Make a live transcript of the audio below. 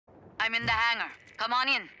I'm in the hangar. Come on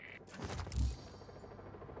in.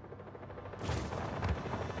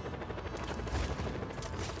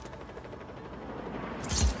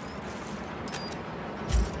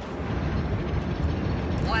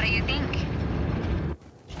 What do you think?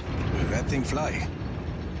 Will that thing fly?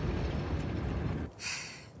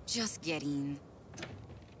 Just get in.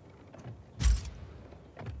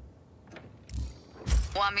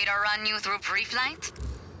 Want me to run you through pre-flight?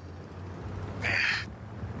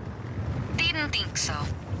 Didn't think so.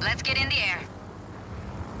 Let's get in the air.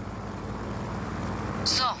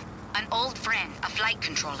 So, an old friend, a flight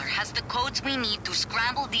controller, has the codes we need to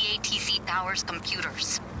scramble the ATC tower's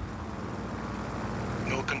computers.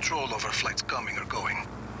 No control over flights coming or going.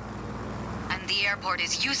 And the airport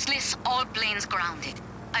is useless, all planes grounded.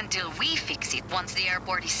 Until we fix it once the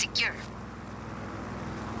airport is secure.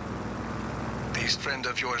 This friend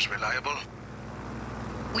of yours reliable?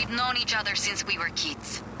 We've known each other since we were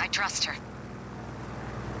kids. I trust her.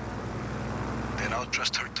 Then I'll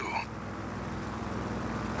trust her too.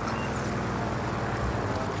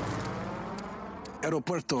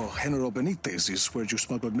 Aeropuerto General Benitez is where you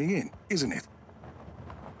smuggled me in, isn't it?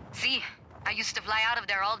 See, I used to fly out of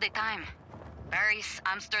there all the time. Paris,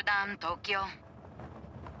 Amsterdam, Tokyo.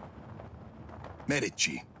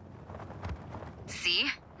 Medici. See?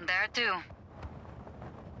 There too.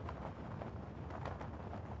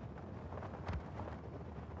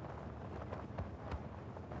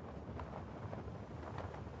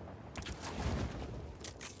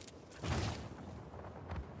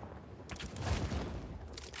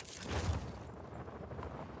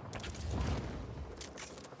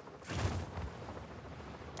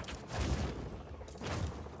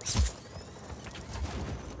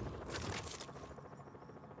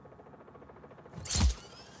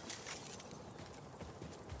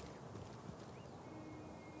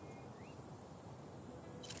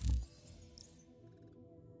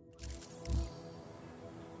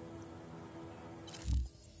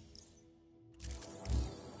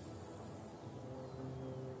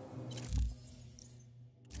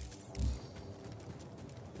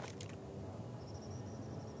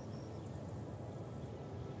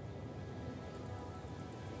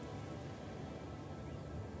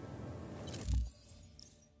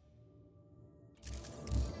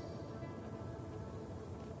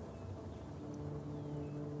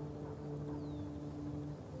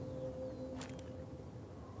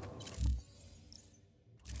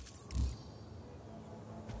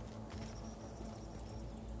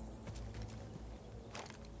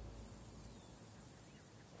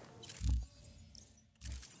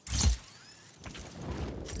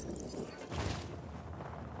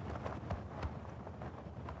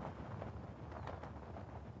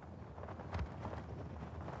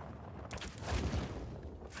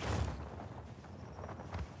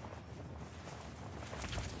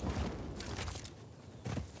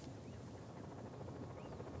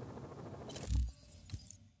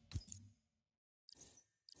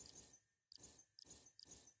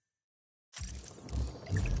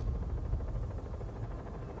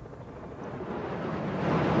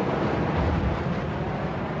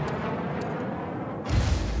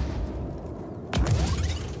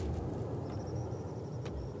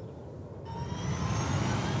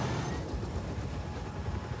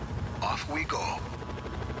 Off we go.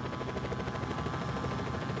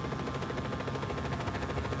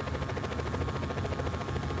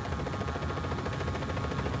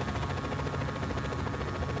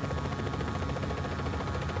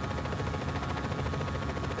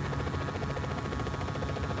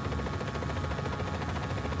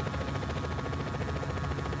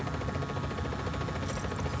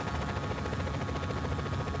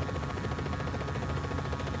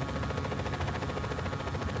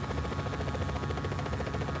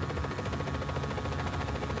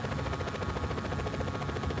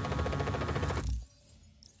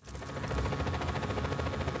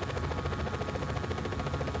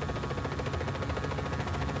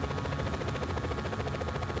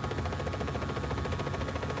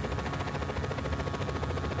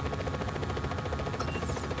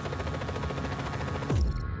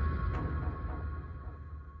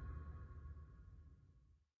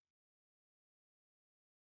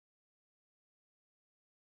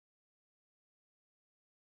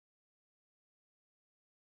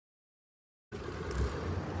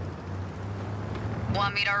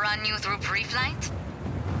 Want me to run you through pre-flight?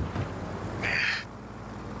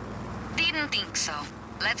 Didn't think so.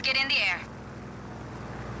 Let's get in the air.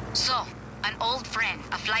 So, an old friend,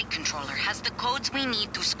 a flight controller, has the codes we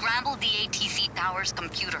need to scramble the ATC tower's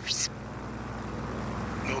computers.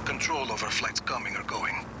 No control over flights coming or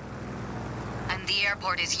going. And the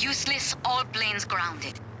airport is useless, all planes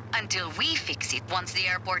grounded. Until we fix it once the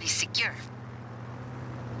airport is secure.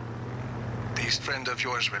 This friend of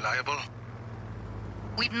yours reliable?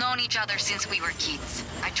 We've known each other since we were kids.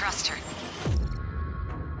 I trust her.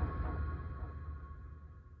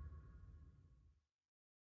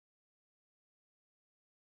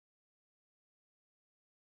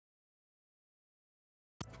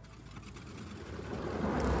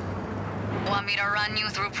 Want me to run you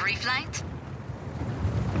through pre-flight?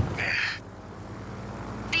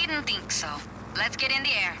 Didn't think so. Let's get in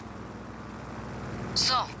the air.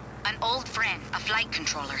 So, an old friend, a flight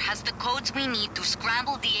controller, has the codes we need to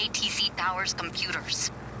scramble the ATC tower's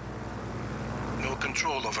computers. No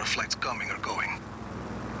control over flights coming or going.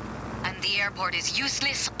 And the airport is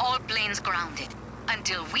useless, all planes grounded.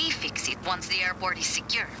 Until we fix it once the airport is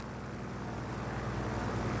secure.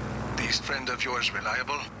 This friend of yours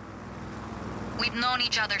reliable? We've known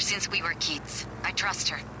each other since we were kids. I trust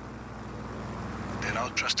her. Then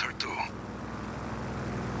I'll trust her too.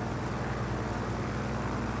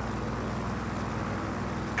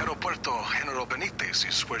 Aeropuerto General Benitez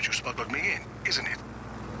is where you smuggled me in, isn't it?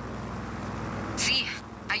 See,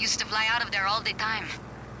 I used to fly out of there all the time.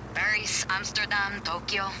 Paris, Amsterdam,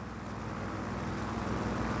 Tokyo.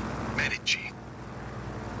 Medici.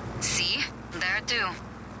 See? There too.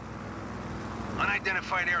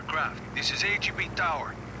 Unidentified aircraft. This is AGB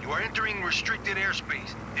Tower. You are entering restricted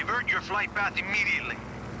airspace. Divert your flight path immediately.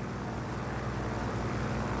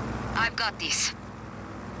 I've got this.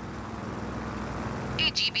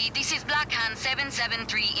 AGB, this is Black Hand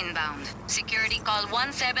 773 inbound. Security call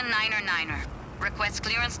 179er. Request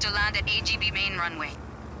clearance to land at AGB main runway.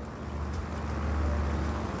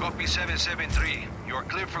 Copy 773. You are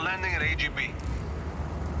clear for landing at AGB.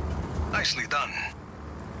 Nicely done.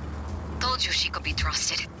 Told you she could be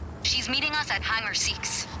trusted. She's meeting us at Hangar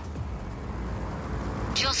 6.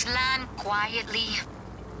 Just land quietly.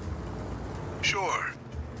 Sure.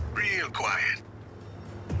 Real quiet.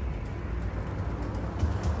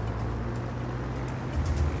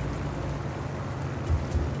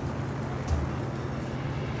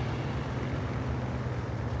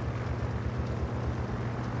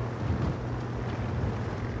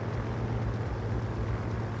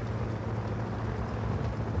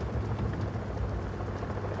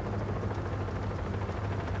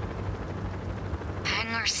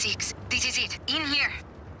 Hangar 6. This is it. In here.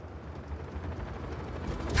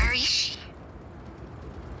 Where is she?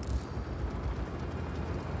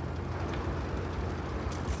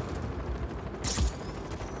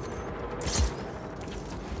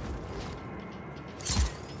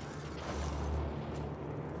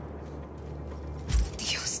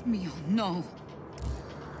 Dios mío, no.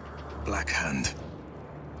 Black Hand.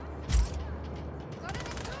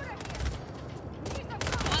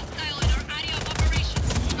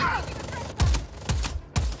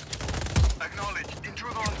 Acknowledged.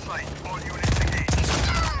 Intruder on site. All units.